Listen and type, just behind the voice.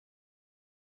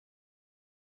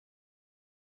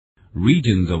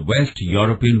Regions of West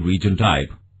European region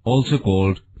type, also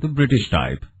called the British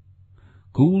type.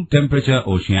 Cool temperature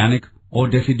oceanic or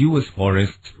deciduous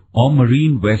forests or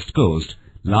marine west coast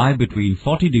lie between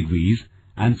 40 degrees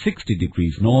and 60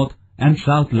 degrees north and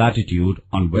south latitude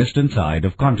on western side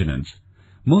of continents,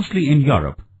 mostly in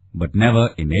Europe, but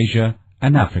never in Asia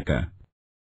and Africa.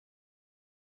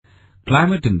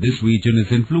 Climate in this region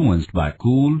is influenced by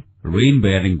cool,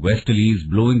 rain-bearing westerlies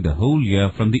blowing the whole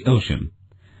year from the ocean.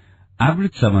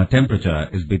 Average summer temperature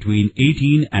is between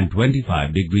 18 and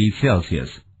 25 degrees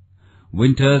Celsius.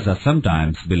 Winters are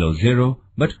sometimes below zero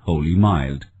but wholly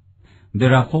mild.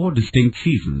 There are 4 distinct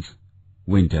seasons: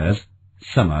 winters,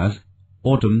 summers,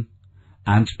 autumn,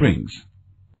 and springs.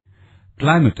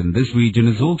 Climate in this region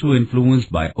is also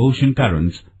influenced by ocean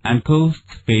currents, and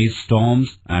coasts face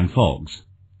storms and fogs.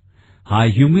 High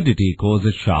humidity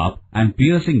causes sharp and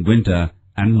piercing winter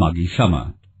and muggy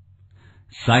summer.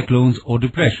 Cyclones or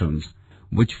depressions,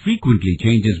 which frequently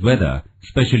changes weather,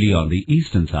 especially on the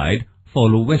eastern side,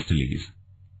 follow westerlies.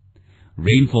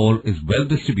 Rainfall is well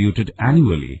distributed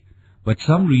annually, but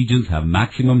some regions have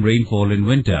maximum rainfall in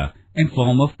winter in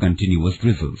form of continuous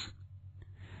drizzles.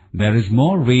 There is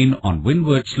more rain on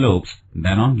windward slopes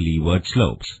than on leeward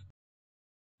slopes.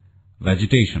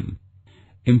 Vegetation.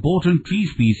 Important tree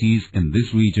species in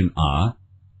this region are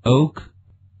oak,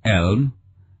 elm,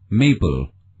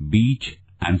 maple, beech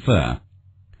and fir.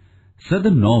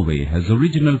 Southern Norway has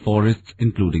original forests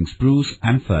including spruce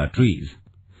and fir trees.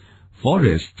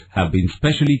 Forests have been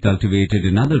specially cultivated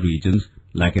in other regions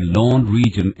like a Landes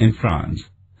region in France.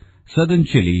 Southern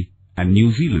Chile and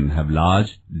New Zealand have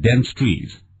large, dense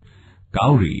trees.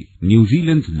 Kauri, New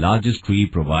Zealand's largest tree,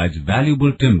 provides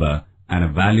valuable timber and a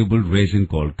valuable resin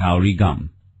called kauri gum.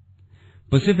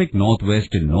 Pacific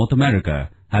Northwest in North America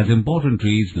has important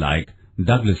trees like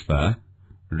Douglas fir,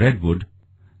 redwood,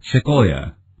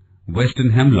 sequoia,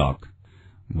 western hemlock,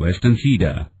 western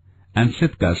cedar, and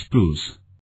Sitka spruce.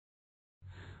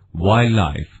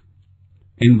 Wildlife.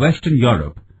 In Western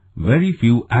Europe, very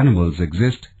few animals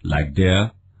exist like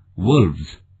deer,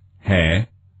 wolves, hare,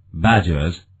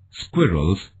 badgers,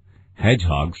 squirrels,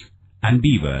 hedgehogs, and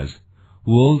beavers,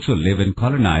 who also live in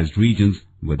colonized regions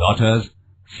with otters,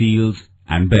 seals,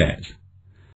 and bears.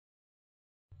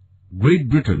 Great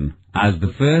Britain, as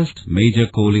the first major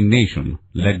coaling nation,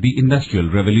 led the Industrial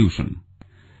Revolution.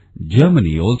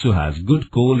 Germany also has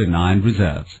good coal and iron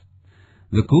reserves.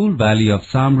 The coal valley of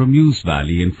Sambre-Meuse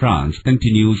Valley in France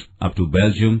continues up to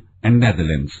Belgium and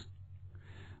Netherlands.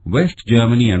 West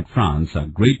Germany and France are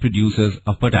great producers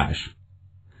of potash.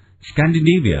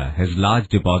 Scandinavia has large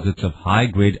deposits of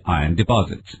high-grade iron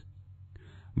deposits.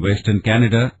 Western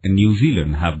Canada and New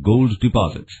Zealand have gold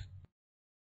deposits.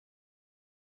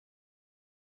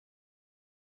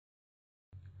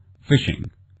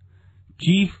 Fishing.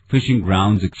 Chief fishing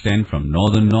grounds extend from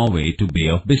northern Norway to Bay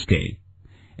of Biscay,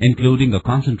 including a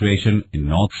concentration in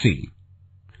North Sea.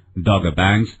 Dogger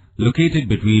Banks, located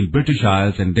between British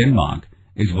Isles and Denmark,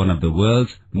 is one of the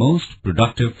world's most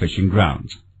productive fishing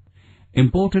grounds.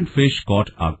 Important fish caught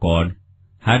are cod,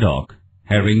 haddock,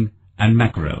 herring, and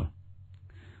mackerel.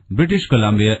 British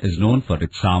Columbia is known for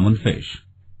its salmon fish.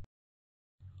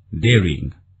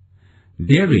 Dairying.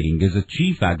 Dairying is a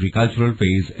chief agricultural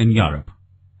phase in Europe.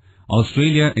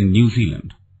 Australia and New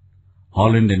Zealand,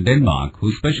 Holland and Denmark,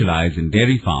 who specialize in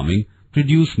dairy farming,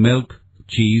 produce milk,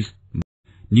 cheese.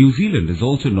 New Zealand is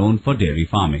also known for dairy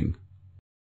farming.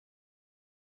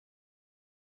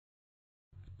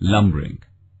 Lumbering.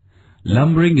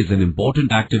 Lumbering is an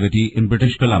important activity in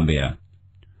British Columbia,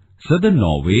 southern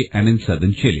Norway and in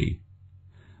southern Chile.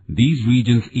 These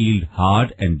regions yield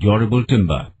hard and durable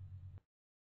timber.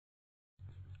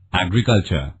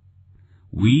 Agriculture.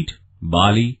 Wheat,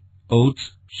 barley,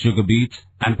 oats, sugar beets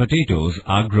and potatoes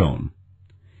are grown.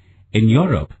 In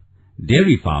Europe,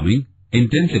 dairy farming,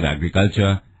 intensive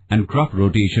agriculture and crop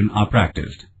rotation are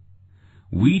practiced.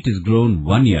 Wheat is grown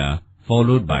 1 year,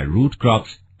 followed by root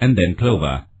crops and then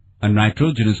clover, a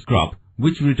nitrogenous crop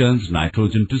which returns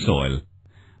nitrogen to soil.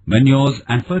 Manures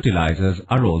and fertilizers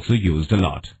are also used a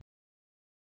lot.